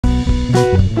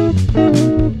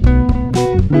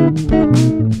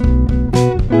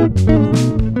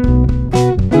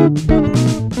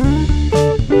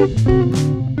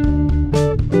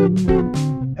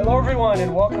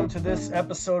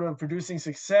episode of Producing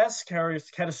Success,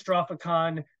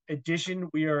 Catastrophicon edition.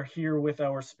 We are here with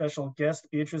our special guest,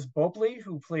 Beatrice Boepple,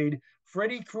 who played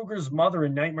Freddy Kreuger's mother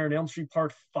in Nightmare on Elm Street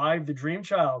Part 5, The Dream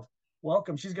Child.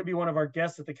 Welcome. She's going to be one of our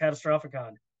guests at the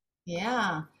Catastrophicon.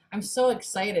 Yeah, I'm so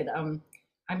excited. I'm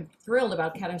thrilled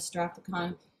about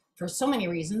Catastrophicon for so many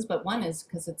reasons, but one is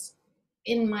because it's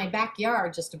in my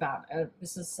backyard just about.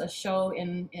 This is a show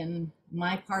in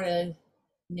my part of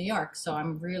New York, so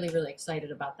I'm really excited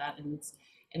about that, and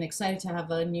excited to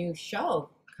have a new show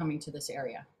coming to this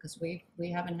area because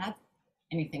we haven't had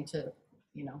anything to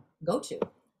go to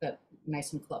that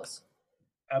nice and close.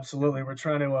 Absolutely. We're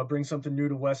trying to bring something new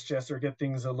to Westchester, get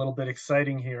things a little bit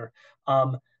exciting here.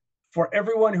 For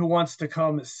everyone who wants to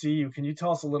come see you, can you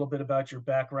tell us a little bit about your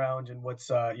background and what's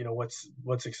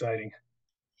exciting?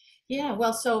 Yeah,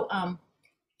 well, so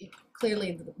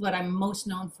clearly what I'm most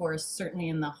known for is certainly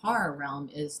in the horror realm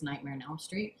is Nightmare on Elm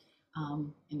Street,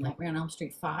 in Nightmare on Elm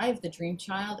Street 5, The Dream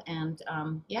Child, and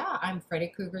yeah, I'm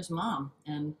Freddy Kreuger's mom,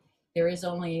 and there is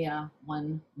only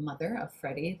one mother of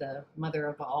Freddy, the mother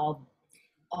of all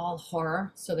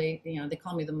horror. So they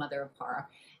call me the mother of horror,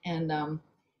 and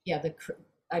yeah,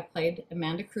 I played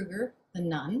Amanda Kreuger, the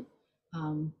nun,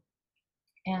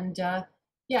 and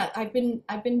yeah, I've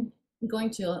been going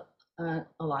to a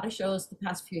lot of shows the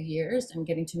past few years and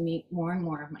getting to meet more and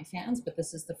more of my fans. But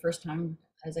this is the first time,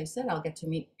 as I said, I'll get to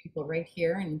meet people right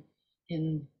here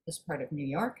in this part of New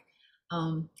York.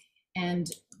 And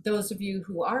those of you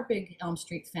who are big Elm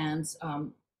Street fans,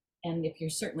 and if you're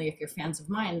fans of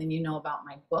mine, then you know about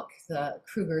my book, The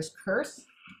Kreuger Curse.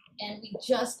 And we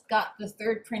just got the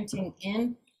third printing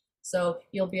in. So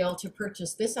you'll be able to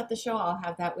purchase this at the show. I'll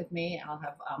have that with me. I'll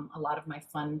have a lot of my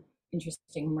fun,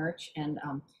 interesting merch, and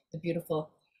the beautiful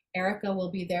Erica will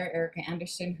be there, Erica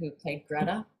Anderson, who played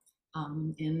Greta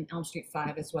in Elm Street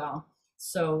 5 as well.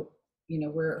 So,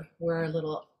 we're a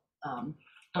little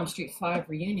Elm Street 5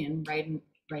 reunion right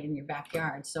in your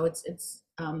backyard. So it's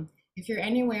if you're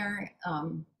anywhere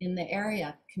in the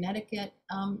area, Connecticut,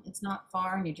 it's not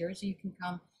far. New Jersey, you can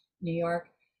come. New York,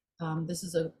 this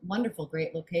is a wonderful,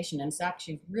 great location, and it's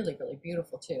actually really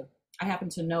beautiful too. I happen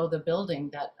to know the building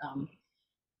that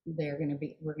we're going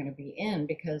to be in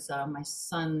because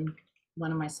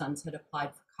one of my sons had applied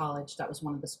for college. That was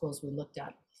one of the schools we looked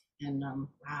at, and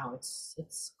wow,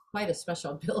 it's quite a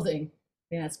special building.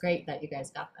 Yeah, it's great that you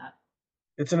guys got that.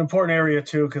 It's an important area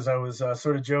too, because I was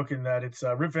sort of joking that it's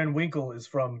Rip Van Winkle is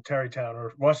from Tarrytown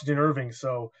or Washington Irving,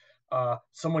 so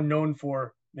someone known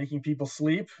for making people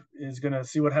sleep is going to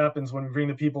see what happens when we bring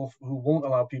the people who won't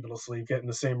allow people to sleep get in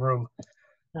the same room.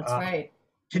 That's right.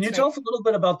 Can you tell us a little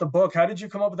bit about the book? How did you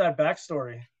come up with that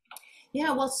backstory?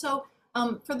 Yeah, well, so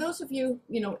for those of you,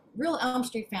 real Elm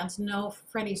Street fans know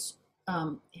Freddy's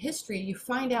history. You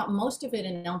find out most of it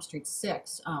in Elm Street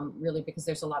 6, really, because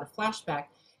there's a lot of flashback,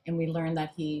 and we learned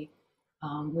that he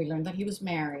was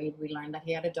married. We learned that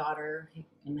he had a daughter,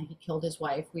 and that he killed his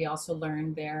wife. We also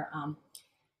learned there,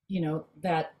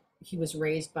 that he was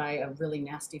raised by a really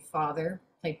nasty father,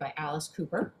 played by Alice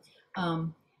Cooper.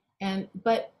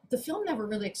 But the film never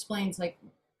really explains, like,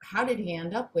 how did he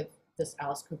end up with this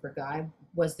Alice Cooper guy?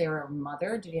 Was there a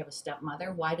mother? Did he have a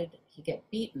stepmother? Why did he get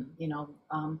beaten? We know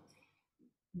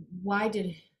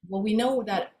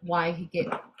that why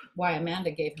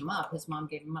Amanda gave him up. His mom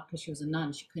gave him up because she was a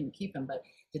nun. She couldn't keep him. But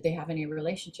did they have any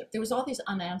relationship? There was all these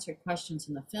unanswered questions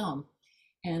in the film.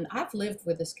 And I've lived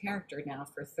with this character now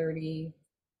for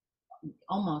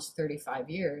almost 35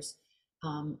 years.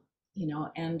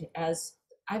 And as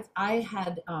I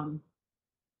had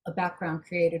a background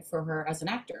created for her as an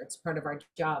actor. It's part of our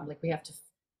job. Like, we have to,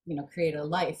 create a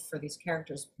life for these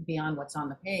characters beyond what's on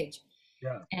the page.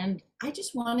 Yeah. And I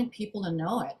just wanted people to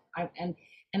know it.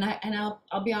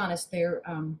 I'll be honest. There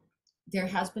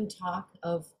has been talk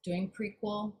of doing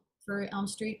prequel for Elm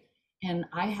Street, and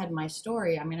I had my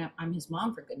story. I mean, I'm his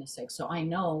mom, for goodness sake, so I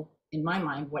know in my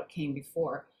mind what came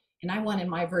before, and I wanted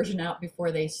my version out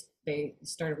before they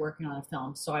started working on a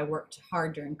film. So I worked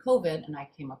hard during COVID, and I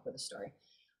came up with a story.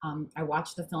 I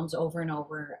watched the films over and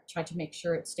over, tried to make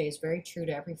sure it stays very true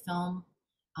to every film.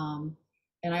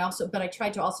 And I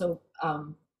tried to also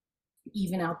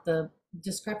even out the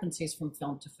discrepancies from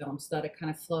film to film so that it kind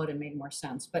of flowed and made more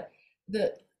sense. But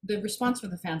the response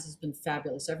from the fans has been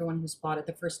fabulous. Everyone who's bought it,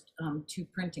 the first 2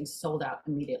 printings sold out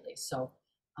immediately. So,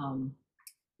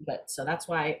 so that's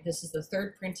why this is the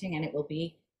third printing, and it will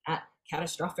be at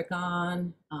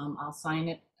Catastrophicon. I'll sign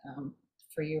it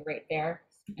for you right there.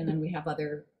 And then we have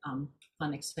other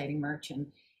fun, exciting merch,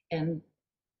 and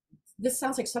this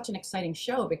sounds like such an exciting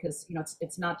show because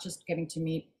it's not just getting to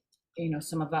meet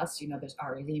some of us. There's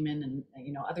Ari Lehman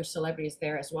and other celebrities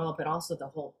there as well, but also the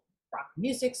whole rock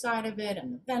music side of it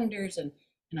and the vendors and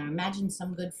I imagine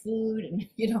some good food and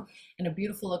and a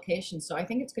beautiful location. So I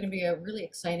think it's going to be a really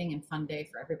exciting and fun day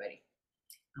for everybody.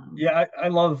 Yeah, I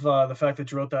love the fact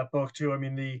that you wrote that book too. I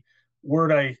mean, the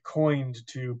word I coined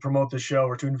to promote the show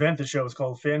or to invent the show is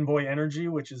called fanboy energy,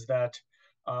 which is that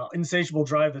insatiable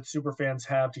drive that super fans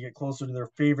have to get closer to their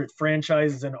favorite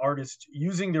franchises and artists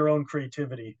using their own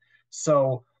creativity.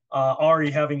 So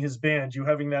Ari having his band, you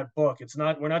having that book,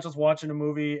 we're not just watching a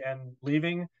movie and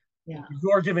leaving. Yeah.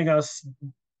 You're giving us,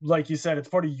 like you said, it's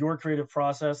part of your creative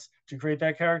process to create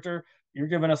that character. You're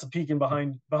giving us a peek in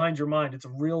behind your mind. It's a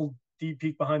real deep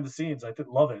peek behind the scenes. I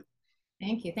love it.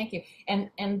 Thank you, thank you.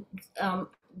 And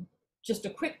just a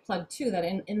quick plug too, that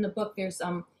in the book there's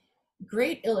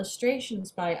great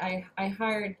illustrations by I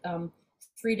hired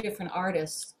 3 different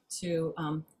artists to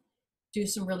do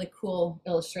some really cool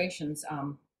illustrations.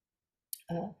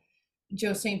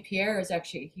 Joe St. Pierre is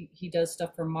actually he does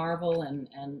stuff for Marvel and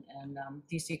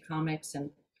DC Comics, and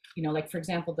like for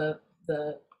example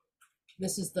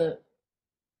this is the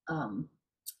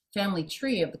family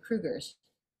tree of the Kreugers.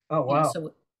 Oh wow!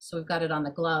 So we've got it on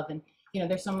the glove, and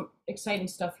there's some exciting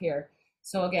stuff here.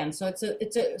 So again, so it's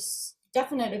a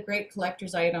definite a great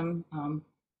collector's item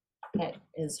that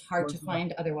is hard to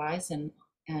find otherwise, and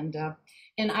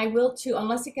I will too,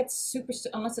 unless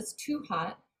it's too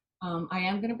hot. I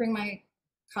am going to bring my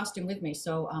costume with me,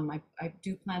 so I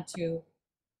do plan to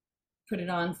put it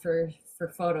on for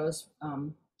photos.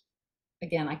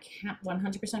 Again, I can't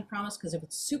 100% promise, because if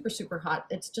it's super hot,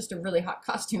 it's just a really hot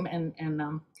costume, and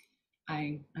I'm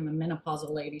a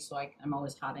menopausal lady, so I'm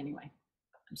always hot anyway.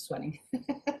 I'm sweating.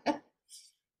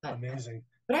 Amazing.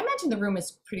 But I imagine the room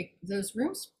is those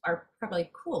rooms are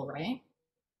probably cool, right?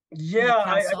 Yeah,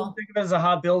 I don't think of it as a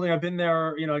hot building. I've been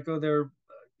there, I go there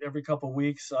every couple of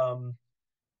weeks.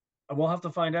 I will have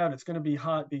to find out. It's going to be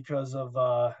hot because of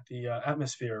the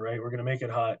atmosphere, right? We're going to make it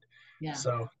hot. Yeah.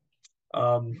 So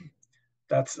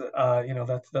that's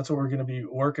what we're going to be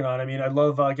working on. I mean, I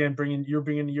love again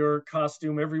bringing your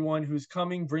costume. Everyone who's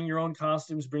coming, bring your own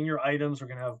costumes, bring your items. We're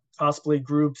going to have cosplay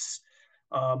groups.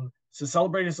 So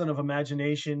celebration of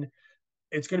imagination.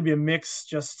 It's going to be a mix,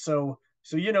 just so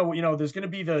there's going to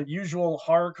be the usual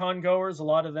horror con goers, a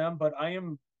lot of them, but I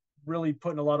am really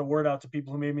putting a lot of word out to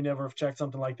people who maybe never have checked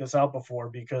something like this out before,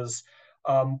 because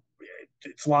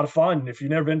it's a lot of fun. If you've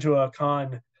never been to a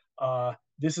con,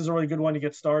 this is a really good one to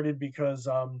get started, because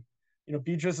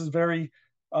Beatrice is very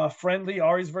friendly.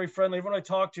 Ari's very friendly. Everyone I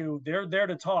talk to, they're there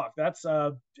to talk. That's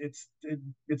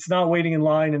it's not waiting in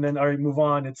line and then Ari move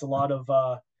on. It's a lot of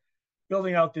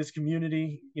building out this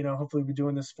community. Hopefully we'll be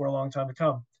doing this for a long time to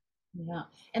come. Yeah,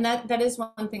 and that is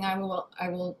one thing I will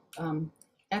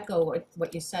echo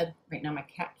what you said. Right now my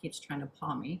cat keeps trying to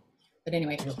paw me, but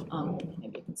anyway,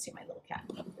 maybe you can see my little cat.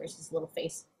 There's his little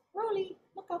face. Rolly,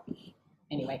 look up.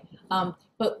 Anyway,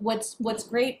 but what's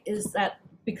great is that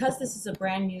because this is a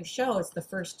brand new show, it's the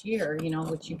first year,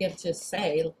 which you get to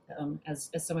say, as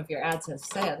some of your ads have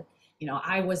said,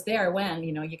 I was there when,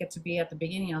 you get to be at the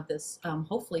beginning of this,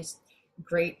 hopefully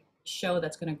great show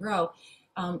that's going to grow.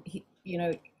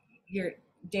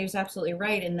 Dave's absolutely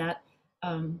right in that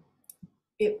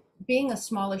it being a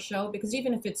smaller show, because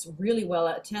even if it's really well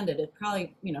attended, it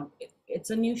probably, it's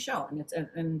a new show, and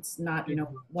it's not,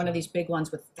 one of these big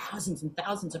ones with thousands and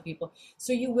thousands of people.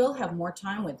 So you will have more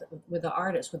time with the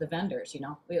artists, with the vendors,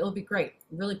 it'll be great.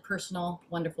 Really personal,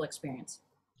 wonderful experience.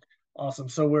 Awesome.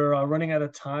 So we're running out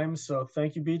of time. So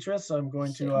thank you, Beatrice. We're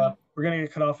going to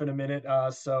get cut off in a minute.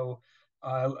 So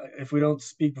if we don't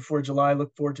speak before July, I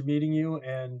look forward to meeting you,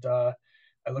 and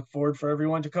I look forward for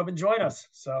everyone to come and join us.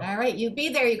 So all right, you be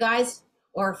there, you guys,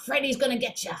 or Freddy's gonna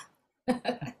get you. All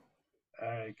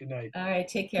right, good night. All right,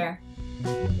 take care.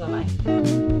 Bye-bye.